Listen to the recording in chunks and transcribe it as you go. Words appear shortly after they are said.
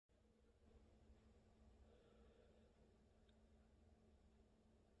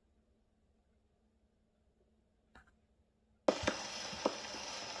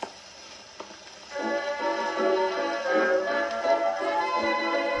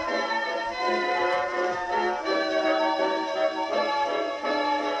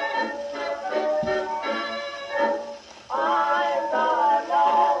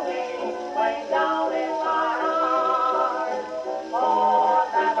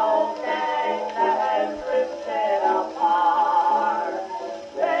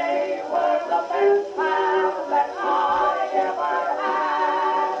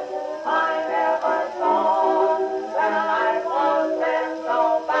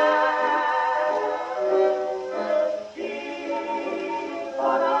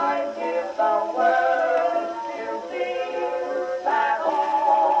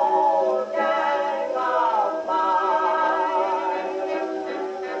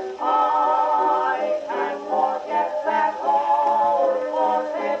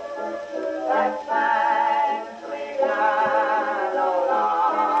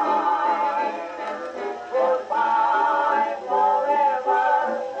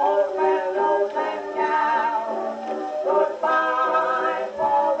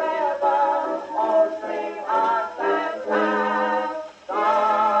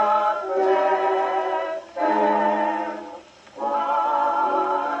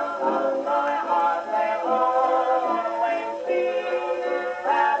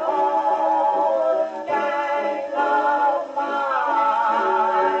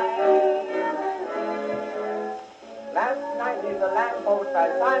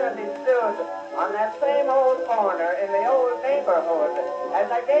silently stood on that same old corner in the old neighborhood. As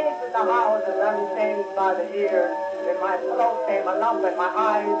I gazed at the houses unchanged by the years, in my throat came a lump and my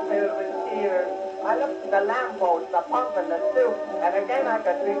eyes filled with tears. I looked at the lamppost, the pump and the stoop, and again I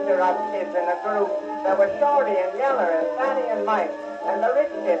could picture us kids in a group. There were Shorty and Yeller and Fanny and Mike, and the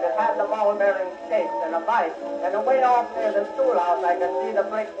rich kid that had the ball-bearing skates and a bike. And away off near the schoolhouse I could see the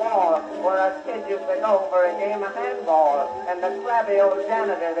brick wall where us kids used to go for a game of handball. And the crabby old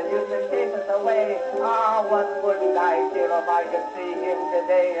janitor that used to chase us away. Ah, what wouldn't I give if I could see him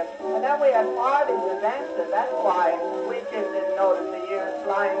today? And then we had parties and dances, that's why we kids didn't notice the years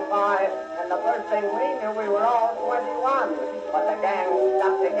flying by. And the first thing we knew, we were all 21. But the gang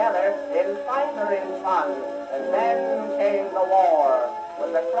stuck together in fight or in fun. And then came the war,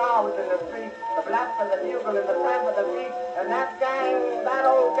 with the crowds in the streets, the blast of the bugle and the tramp of the feet. And that gang, that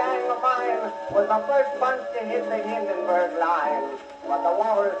old gang of mine, was the first bunch to hit the Hindenburg line. But the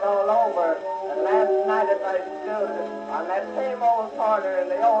war is all over, and last night as I stood on that same old corner in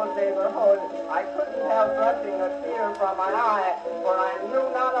the old neighborhood, I couldn't help brushing a tear from my eye, for I knew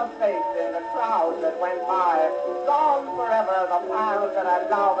not a face in the crowd that went by. Gone forever, the pals that I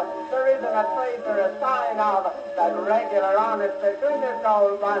love, there isn't a trace or a sign of that regular, honest, to goodness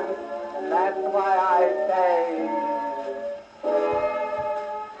old bunch. That's why I say,